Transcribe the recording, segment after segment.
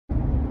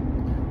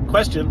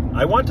Question: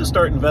 I want to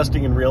start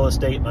investing in real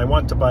estate and I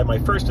want to buy my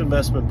first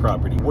investment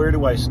property. Where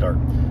do I start?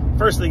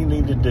 First thing you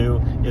need to do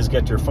is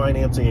get your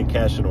financing and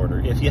cash in order.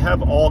 If you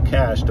have all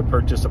cash to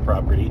purchase a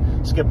property,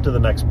 skip to the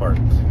next part.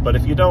 But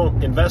if you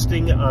don't,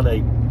 investing on a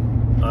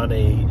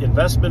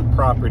investment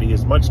property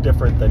is much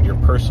different than your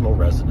personal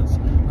residence.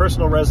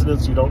 Personal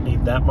residence, you don't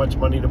need that much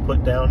money to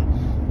put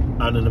down.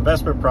 On an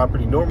investment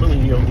property, normally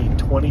you'll need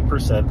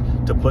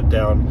 20% to put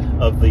down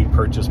of the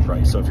purchase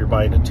price. So if you're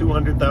buying a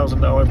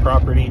 $200,000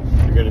 property,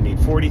 you're going to need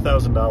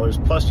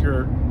 $40,000 plus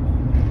your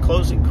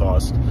closing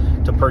cost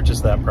to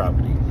purchase that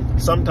property.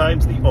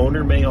 Sometimes the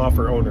owner may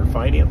offer owner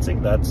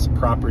financing, that's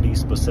property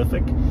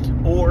specific,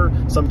 or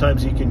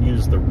sometimes you can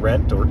use the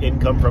rent or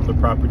income from the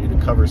property to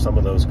cover some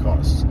of those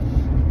costs.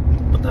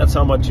 But that's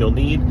how much you'll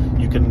need.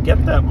 You can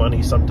get that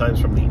money sometimes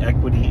from the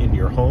equity in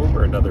your home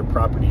or another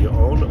property you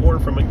own,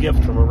 or from a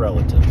gift from a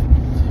relative.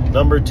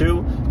 Number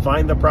two,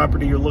 find the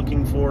property you're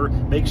looking for.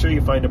 Make sure you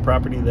find a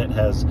property that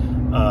has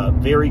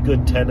very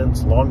good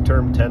tenants,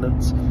 long-term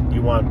tenants.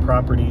 You want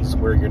properties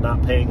where you're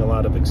not paying a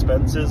lot of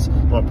expenses.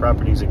 You want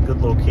properties in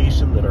good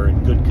location that are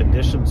in good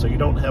condition, so you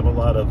don't have a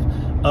lot of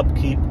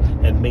upkeep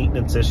and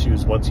maintenance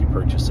issues once you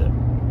purchase it.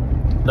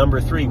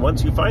 Number three,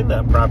 once you find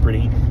that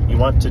property, you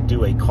want to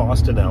do a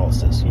cost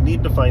analysis. You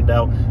need to find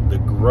out the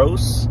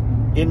gross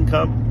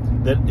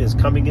income that is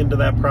coming into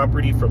that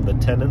property from the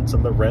tenants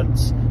and the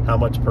rents, how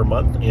much per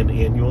month and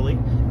annually.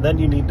 Then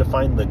you need to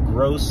find the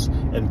gross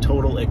and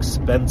total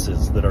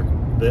expenses that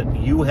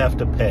you have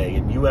to pay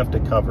and you have to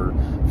cover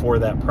for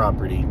that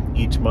property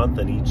each month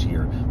and each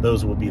year.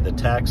 Those will be the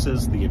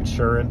taxes, the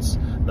insurance,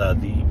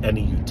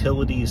 any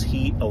utilities,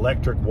 heat,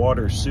 electric,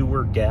 water,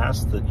 sewer,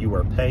 gas that you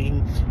are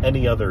paying,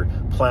 any other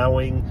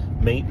plowing,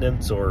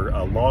 maintenance, or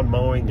lawn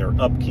mowing or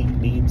upkeep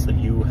needs that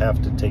you have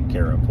to take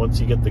care of. Once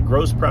you get the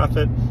gross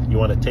profit, you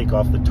want to take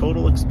off the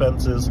total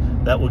expenses.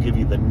 That will give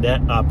you the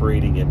net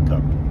operating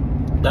income.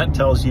 That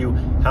tells you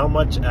how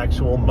much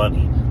actual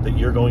money that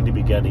you're going to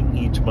be getting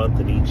each month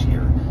and each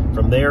year.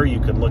 From there, you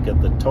can look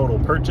at the total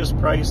purchase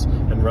price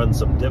and run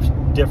some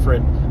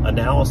different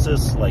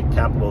analysis like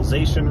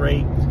capitalization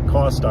rate,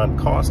 cost on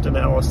cost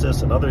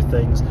analysis, and other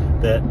things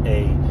that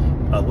a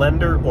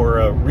lender or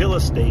a real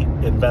estate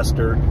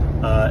investor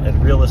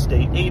and real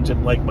estate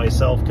agent like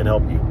myself can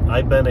help you.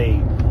 I've been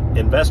an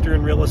investor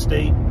in real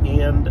estate,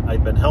 and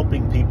I've been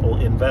helping people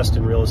invest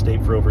in real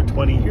estate for over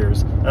 20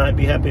 years, and I'd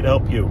be happy to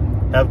help you.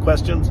 Have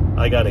questions?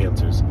 I got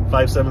answers.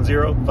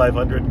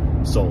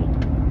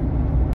 570-500-SOLD.